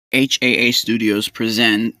HAA Studios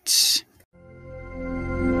presents...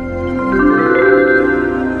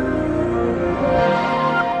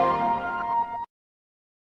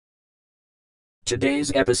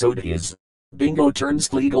 Today's episode is Bunno turns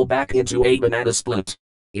Fleegle back into a banana split.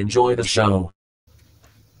 Enjoy the show.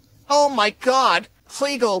 Oh my god!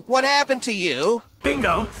 Fleegle, what happened to you?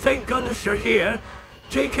 Bingo, thank goodness you're here.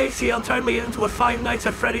 JKCL turned me into a Five Nights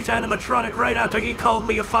at Freddy's animatronic right after he called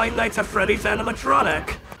me a Five Nights at Freddy's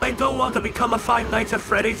animatronic. I don't want to become a Five Nights at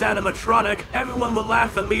Freddy's animatronic. Everyone will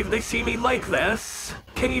laugh at me if they see me like this.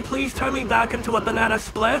 Can you please turn me back into a banana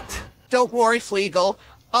split? Don't worry, Fleegle.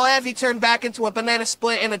 I'll have you turn back into a banana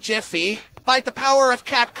split in a jiffy. By the power of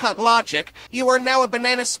CapCut logic, you are now a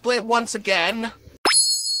banana split once again.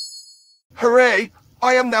 Hooray!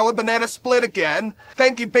 I am now a banana split again.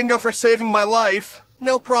 Thank you, Bingo, for saving my life.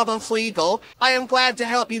 No problem, Fleegle. I am glad to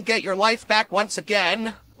help you get your life back once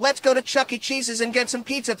again. Let's go to Chuck E. Cheese's and get some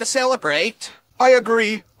pizza to celebrate. I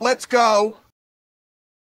agree. Let's go.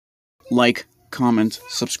 Like, comment,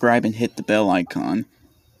 subscribe, and hit the bell icon.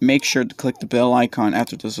 Make sure to click the bell icon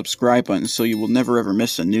after the subscribe button so you will never ever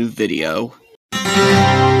miss a new video.